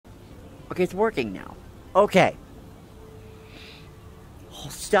Okay, it's working now. Okay.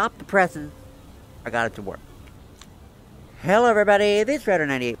 Stop the presses. I got it to work. Hello everybody, this is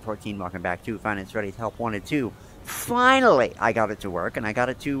Redder9814. Welcome back to Finance Ready's Help Wanted 2. Finally, I got it to work, and I got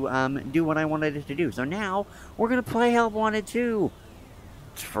it to do what I wanted it to do. So now, we're going to play Help Wanted 2.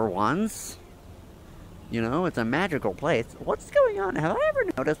 For once. You know, it's a magical place. What's going on? Have I ever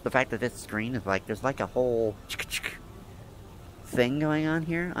noticed the fact that this screen is like, there's like a whole thing going on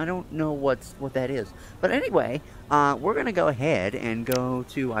here? I don't know what that is. But anyway, we're going to go ahead and go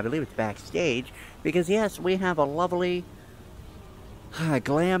to, I believe it's backstage, because yes, we have a lovely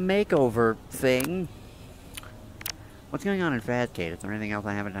glam makeover thing. What's going on in Fazcade? Is there anything else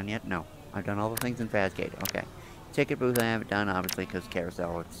I haven't done yet? No. I've done all the things in Fazcade. Okay. Ticket booth I haven't done, obviously, because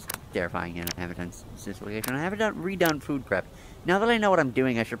Carousel, it's terrifying, and I haven't done Siciliation. I haven't redone food prep. Now that I know what I'm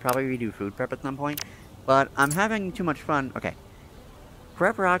doing, I should probably redo food prep at some point. But I'm having too much fun. Okay.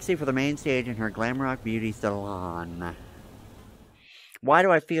 Prep Roxy for the main stage in her Glam Rock Beauty Salon. Why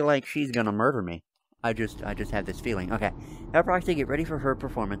do I feel like she's gonna murder me? I just have this feeling. Okay. Help Roxy get ready for her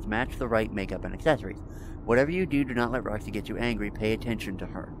performance. Match the right makeup and accessories. Whatever you do, do not let Roxy get you angry. Pay attention to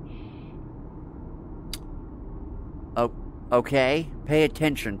her. Oh, okay. Pay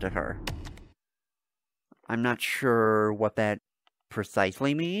attention to her. I'm not sure what that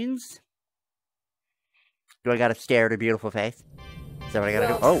precisely means. Do I gotta stare at her beautiful face? Is that what I gotta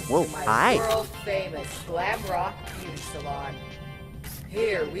do? Oh, whoa, hi. World famous Glam Rock Beauty Salon.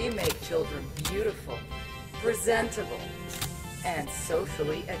 Here we make children beautiful, presentable, and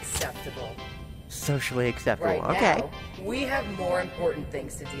socially acceptable. Socially acceptable. Right okay. Now, we have more important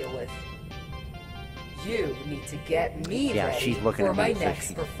things to deal with. You need to get me ready she's looking for at my me, so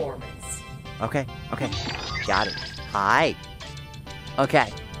next performance. Okay, okay. Got it. Hi.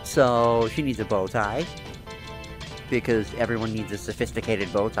 Okay, so she needs a bow tie. Because everyone needs a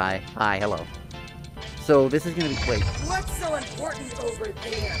sophisticated bow tie. Hi, hello. So this is gonna be... Wait. What's so important over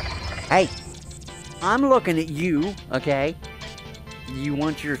there? Hey! I'm looking at you, okay? You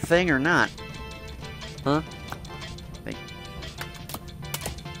want your thing or not? Huh? Hey.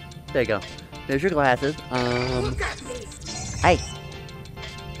 There you go. There's your glasses. Look at me! Hey!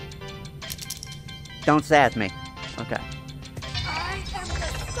 Don't sass me. Okay. I am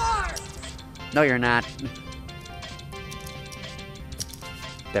the star! No, you're not.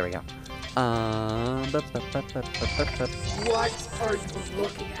 There we go. What are you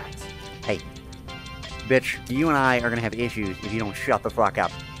looking at? Hey. Bitch, you and I are gonna have issues if you don't shut the fuck up.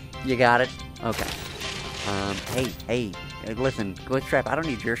 You got it? Okay. Hey. Listen, Glitch Trap, I don't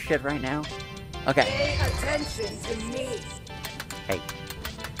need your shit right now. Okay. Pay attention to me. Hey.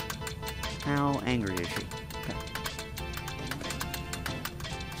 How angry is she? Okay.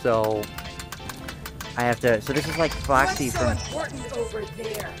 So... I have to... So this is like Foxy What's so important over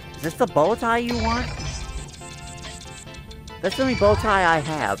there? Is this the bow tie you want? That's the only bow tie I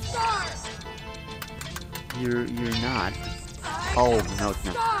have. You're not. Oh, no, it's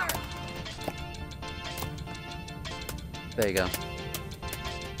not. There you go.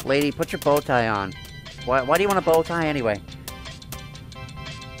 Lady, put your bow tie on. Why do you want a bow tie anyway?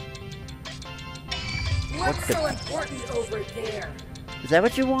 What's so important over there? Is that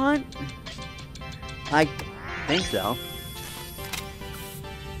what you want? I think so.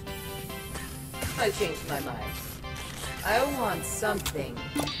 I changed my mind. I want something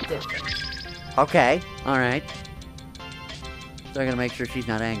different. Okay, alright. So I'm gonna make sure she's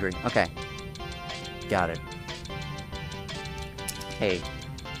not angry. Okay. Got it. Hey.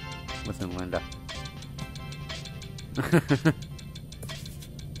 Listen, Linda.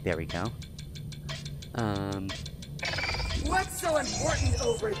 There we go. What's so important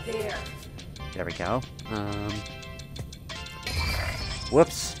over there? There we go.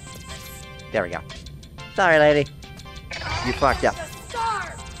 Whoops. There we go. Sorry, lady. You fucked up.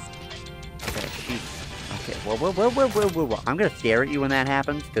 Okay, okay, whoa. I'm gonna stare at you when that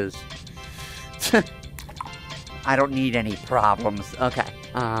happens, because... I don't need any problems. Okay,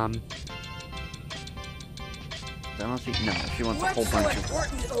 no, she wants a whole bunch of...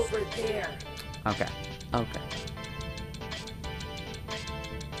 important over there? Okay.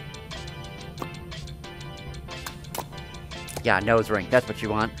 Yeah, nose ring. That's what you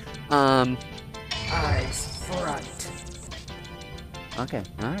want. Eyes front. Okay.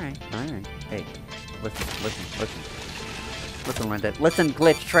 Alright. Hey. Listen, Linda. Listen,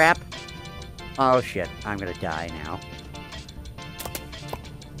 Glitch Trap. Oh, shit. I'm gonna die now.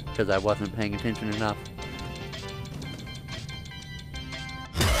 Because I wasn't paying attention enough.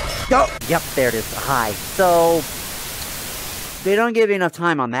 Oh! Yep, there it is. Hi. So... They don't give you enough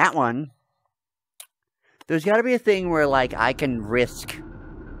time on that one. There's gotta be a thing where, like, I can risk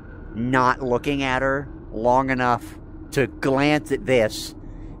not looking at her long enough to glance at this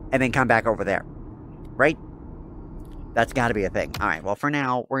and then come back over there. Right? That's got to be a thing. Alright, well, for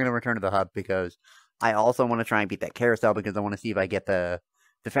now, we're going to return to the hub because I also want to try and beat that carousel because I want to see if I get the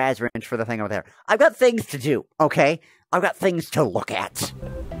Faz wrench for the thing over there. I've got things to do, okay? I've got things to look at.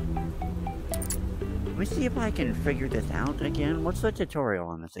 Let me see if I can figure this out again. What's the tutorial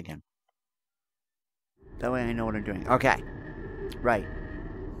on this again? That way I know what I'm doing. Okay. Right.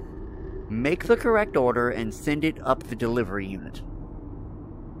 Make the correct order and send it up the delivery unit.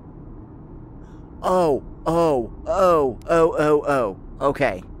 Oh.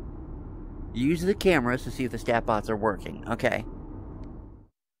 Okay. Use the cameras to see if the stat bots are working. Okay.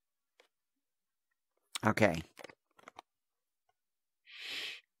 Okay.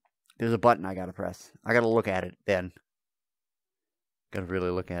 There's a button I gotta press. I gotta look at it then. Gotta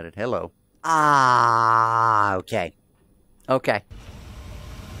really look at it. Hello. Ah, okay. Okay.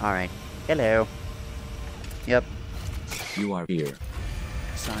 Alright. Hello. Yep. You are here.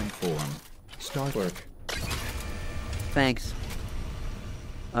 Sign form. Start work. Thanks.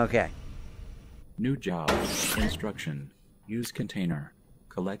 Okay. New job. Instruction. Use container.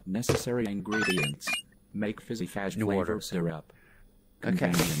 Collect necessary ingredients. Make fizzy faz flavor syrup.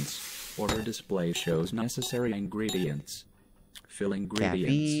 Convenience. Order display shows necessary ingredients. Fill ingredients.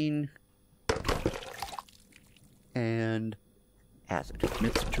 Caffeine. And acid.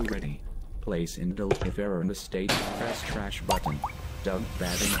 Mixture ready. Place in if error mistake, press trash button. Dump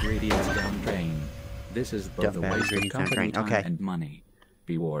bad ingredients down drain. This is both a waste of company time and money.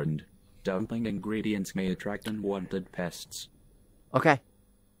 Be warned. Dumping ingredients may attract unwanted pests. Okay.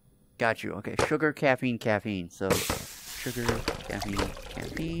 Got you. Okay. Sugar, caffeine, caffeine. So, sugar, caffeine,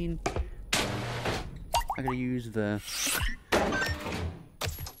 caffeine. I gotta use the...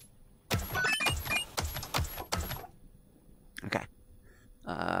 Okay.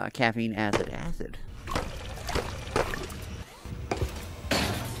 Caffeine, acid, acid.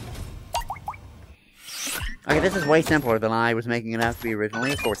 Okay, this is way simpler than I was making it out to be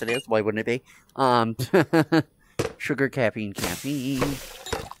originally. Of course it is. Why wouldn't it be? Sugar, caffeine, caffeine.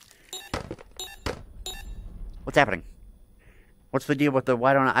 What's happening? What's the deal with the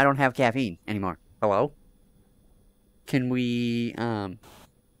why don't I don't have caffeine anymore? Hello? Can we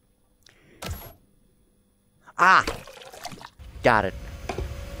Ah! Got it.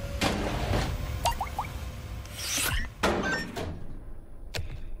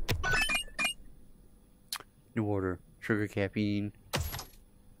 New order. Sugar, caffeine.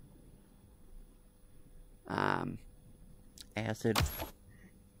 Acid.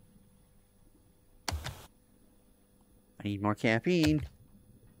 I need more caffeine.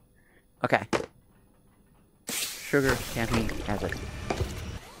 Okay. Sugar, caffeine, acid.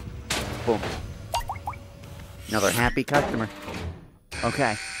 Boom. Another happy customer.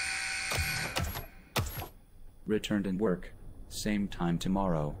 Okay. Returned and work. Same time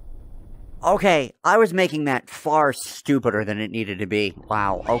tomorrow. Okay, I was making that far stupider than it needed to be.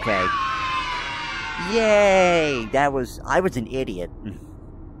 Wow, okay. Yay! I was an idiot.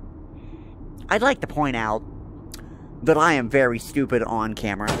 I'd like to point out that I am very stupid on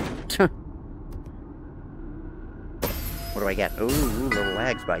camera. What do I get? Ooh, little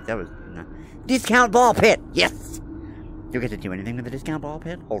lag spike. That was... Discount ball pit! Yes! Do you get to do anything with the discount ball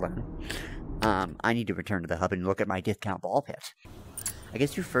pit? Hold on. I need to return to the hub and look at my discount ball pit. I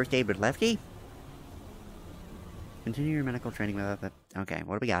guess do first aid with Lefty? Continue your medical training without that. Okay,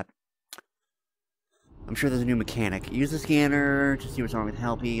 what do we got? I'm sure there's a new mechanic. Use the scanner to see what's wrong with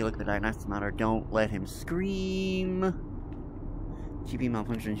Helpy. Look at the diagnostics monitor. Don't let him scream. TV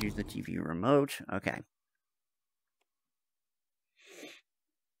malfunctions. Use the TV remote. Okay.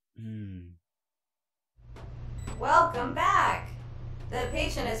 Welcome back. The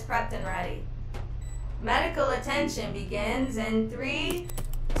patient is prepped and ready. Medical attention begins in 3,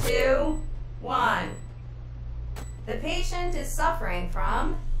 2, 1. The patient is suffering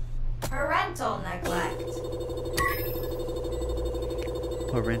from parental neglect.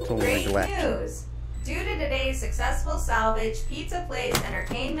 Parental Great neglect. news! Due to today's successful salvage, Pizza Plate's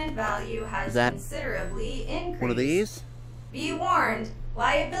entertainment value has considerably increased. One of these? Be warned,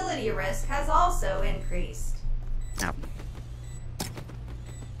 liability risk has also increased. Ow.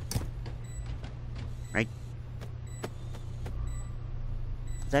 Right?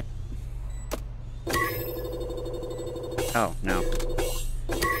 Is that... Oh, no.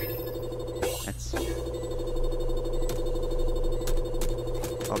 That's...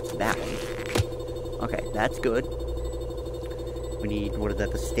 Oh, it's that one. Okay, that's good. We need, what is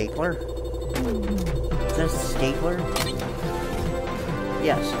that, the stapler? Is that a stapler?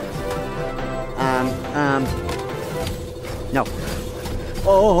 Yes. No.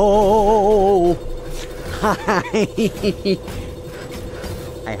 Oh! Hi!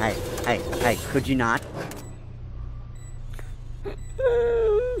 Hey, could you not?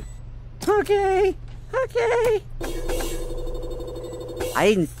 Okay! I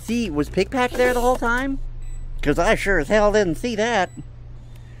didn't see... Was Pigpatch there the whole time? Because I sure as hell didn't see that.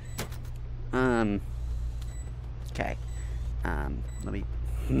 Okay. Let me...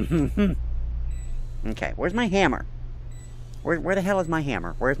 Okay, where's my hammer? Where the hell is my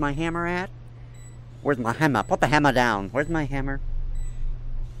hammer? Where's my hammer at? Where's my hammer? Put the hammer down. Where's my hammer?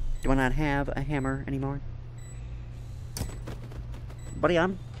 Do I not have a hammer anymore? Buddy,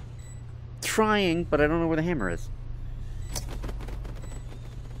 I'm trying, but I don't know where the hammer is.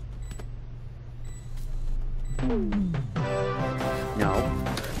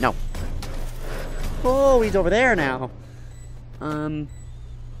 No. Oh, he's over there now. Frickin'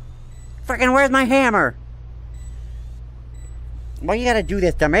 where's my hammer? Why you gotta do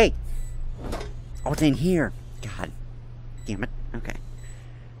this to me? Oh, it's in here. God damn it. Okay.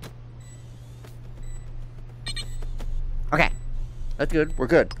 Okay. That's good. We're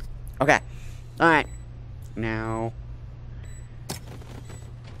good. Okay. Alright. Now...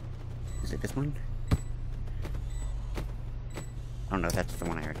 Is it this one? Oh no, that's the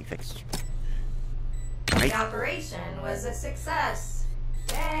one I already fixed. Right. The operation was a success.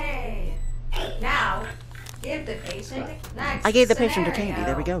 Yay! Now, give the patient next I gave the patient a scenario. candy.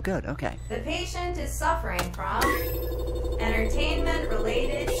 There we go. Good. Okay. The patient is suffering from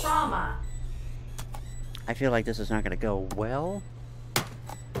entertainment-related trauma. I feel like this is not going to go well.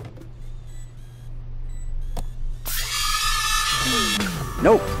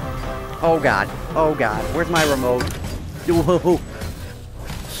 Nope. Oh god. Oh god. Where's my remote? Whoa.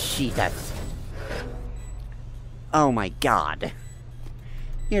 Jesus. Oh my god.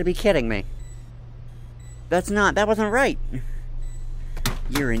 You gotta be kidding me. That wasn't right.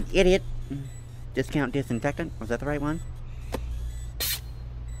 You're an idiot. Discount disinfectant. Was that the right one?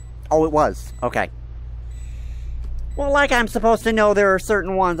 Oh, it was. Okay. Well, like I'm supposed to know there are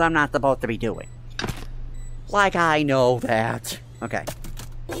certain ones I'm not supposed to be doing. Like I know that. Okay.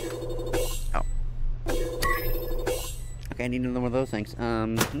 Oh. Okay, I need another one of those things.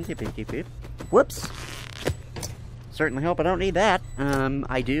 Whoops. Certainly hope I don't need that.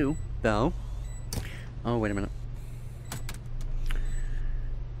 I do, though. Oh, wait a minute.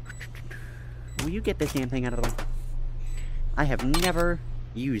 Will you get this damn thing out of the way? I have never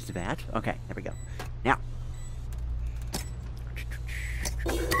used that. Okay, there we go. Now.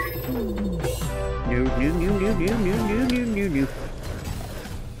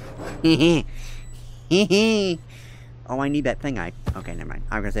 Oh, I need that thing okay, never mind.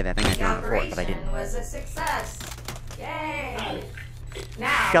 I was gonna say that thing I found before, but I didn't. The operation was a success. Yay!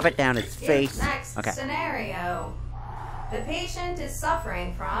 Now, shove it down its face. Next Okay. scenario. The patient is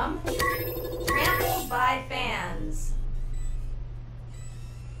suffering from trampled by fans.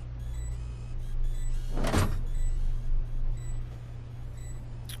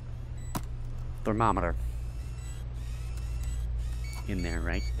 Thermometer. In there,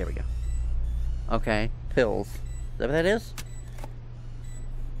 right? There we go. Okay, pills. Is that what that is?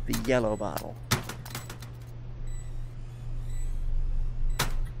 The yellow bottle.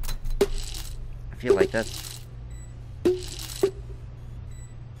 I feel like that's...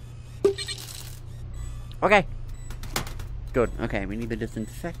 Okay. Good. Okay, we need the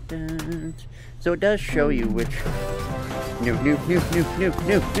disinfectant. So it does show you which... No.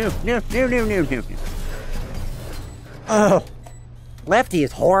 Oh! Lefty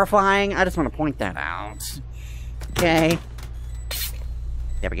is horrifying. I just want to point that out. Okay.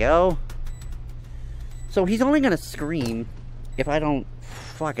 There we go. So he's only gonna scream if I don't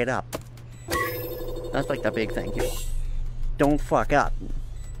fuck it up. That's like the big thing here. Don't fuck up.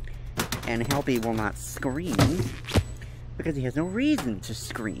 And Helpy will not scream because he has no reason to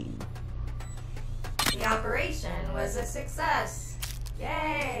scream. The operation was a success.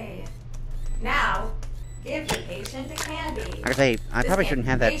 Yay! Now, give the patient a candy. I say, I probably shouldn't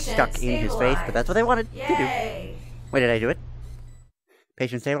have that stuck in his face, but that's what they wanted to do. Yay! Wait, did I do it?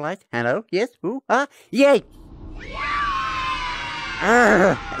 Patient stabilized? Hello? Yes? Ooh? Yay!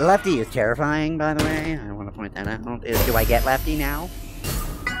 Lefty is terrifying, by the way. I want to point that out. Do I get Lefty now?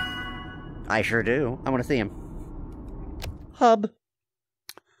 I sure do. I want to see him. Hub.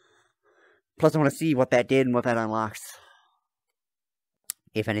 Plus, I want to see what that did and what that unlocks.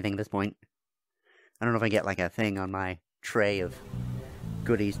 If anything at this point. I don't know if I get like a thing on my tray of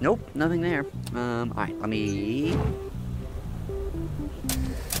goodies. Nope, nothing there. Alright, let me...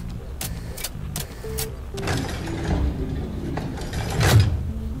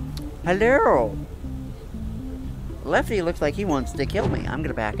 Hello! Lefty looks like he wants to kill me. I'm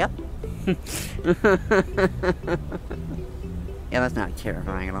gonna back up. Yeah, that's not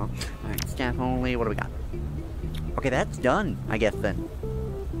terrifying at all. Alright, staff only. What do we got? Okay, that's done, I guess, then.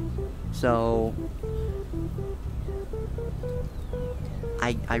 So...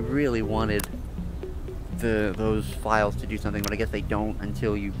 I really wanted those files to do something, but I guess they don't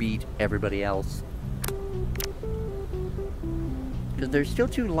until you beat everybody else. Because there's still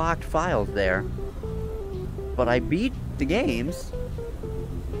 2 locked files there. But I beat the games.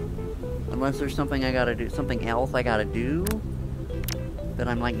 Unless there's something I gotta do, something else I gotta do that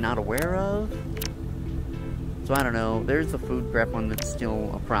I'm, like, not aware of. So I don't know. There's the food prep one that's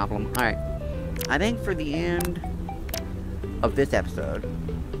still a problem. Alright. I think for the end of this episode,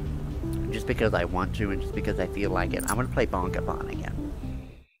 just because I want to and just because I feel like it, I'm gonna play Bonkapon again.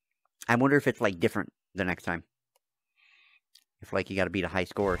 I wonder if it's, like, different the next time. If, like, you gotta beat a high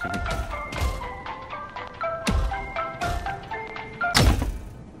score or something.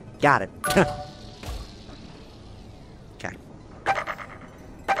 Got it. Okay.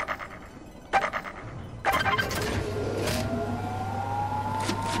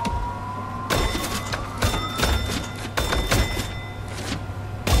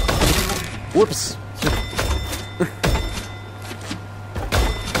 Whoops.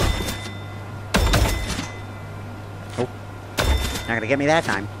 Oh. Not gonna get me that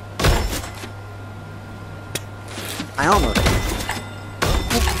time. I almost.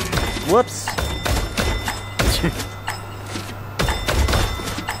 Whoops.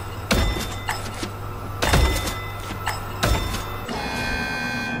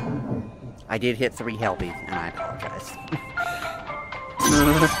 I did hit 3 healthies, and I apologize.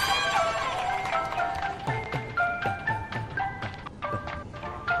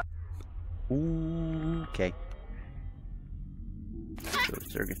 Okay. Go to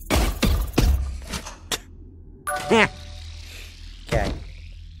circus. Okay.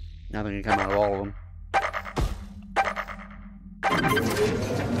 Nothing can come out of all of them.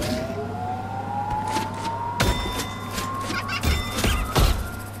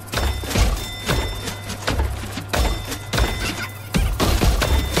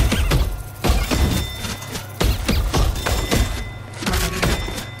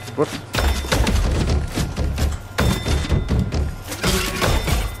 Whoops.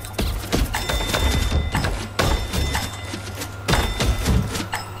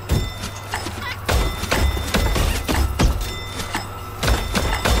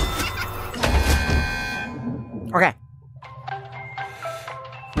 Okay.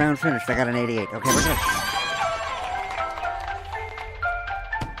 Round finished. I got an 88. Okay, we're good.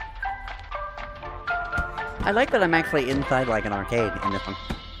 I like that I'm actually inside like an arcade in this one.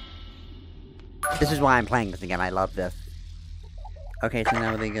 This is why I'm playing this again. I love this. Okay, so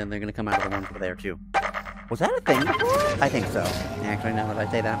now they're gonna come out of the ones over there too. Was that a thing before? I think so. Actually, now that I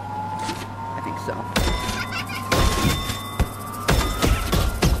say that, I think so.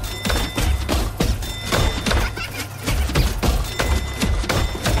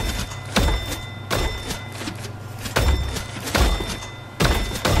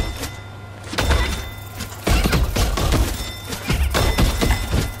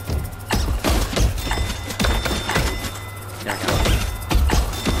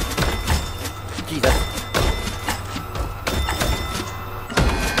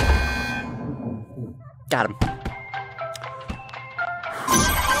 Got him.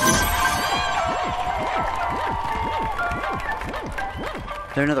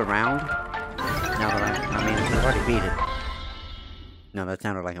 Is there another round? Now that I mean, I've already beat it. No, that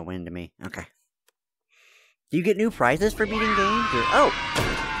sounded like a win to me. Okay. Do you get new prizes for beating games? Or, oh!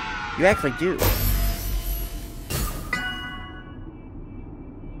 You actually do.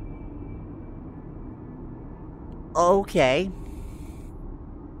 Okay.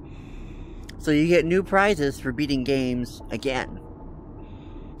 So you get new prizes for beating games again.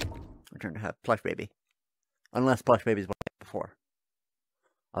 Return to have Plush Baby. Unless Plush Baby's what I had before.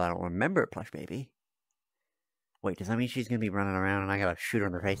 Oh, I don't remember Plush Baby. Wait, does that mean she's gonna be running around and I gotta shoot her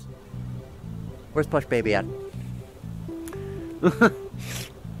in the face? Where's Plush Baby at?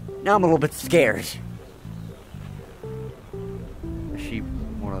 Now I'm a little bit scared. Is she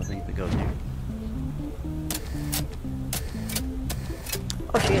one of the things that goes there?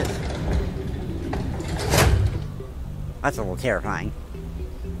 Oh, she is. That's a little terrifying.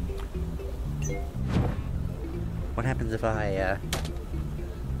 What happens if I,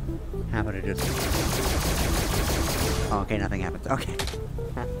 happen to just... Oh, okay, nothing happens. Okay.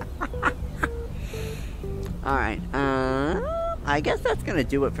 Alright, I guess that's gonna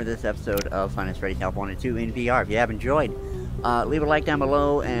do it for this episode of Finance Freddy's Help 1 and 2 in VR. If you have enjoyed, leave a like down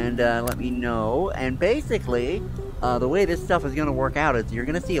below and, let me know. And basically, the way this stuff is going to work out is you're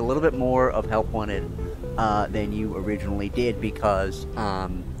going to see a little bit more of Help Wanted than you originally did, because,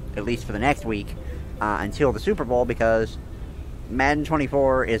 at least for the next week, until the Super Bowl, because Madden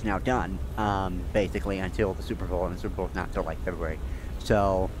 24 is now done, basically, until the Super Bowl, and the Super Bowl is not until, like, February.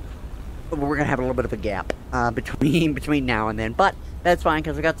 So, we're going to have a little bit of a gap between now and then, but that's fine,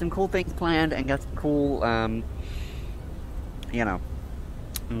 because we got some cool things planned, and got some cool, you know,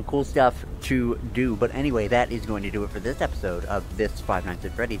 some cool stuff to do. But anyway, that is going to do it for this episode of this Five Nights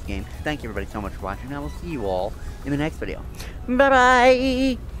at Freddy's game. Thank you everybody so much for watching, and I will see you all in the next video.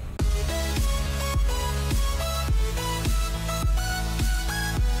 Bye-bye!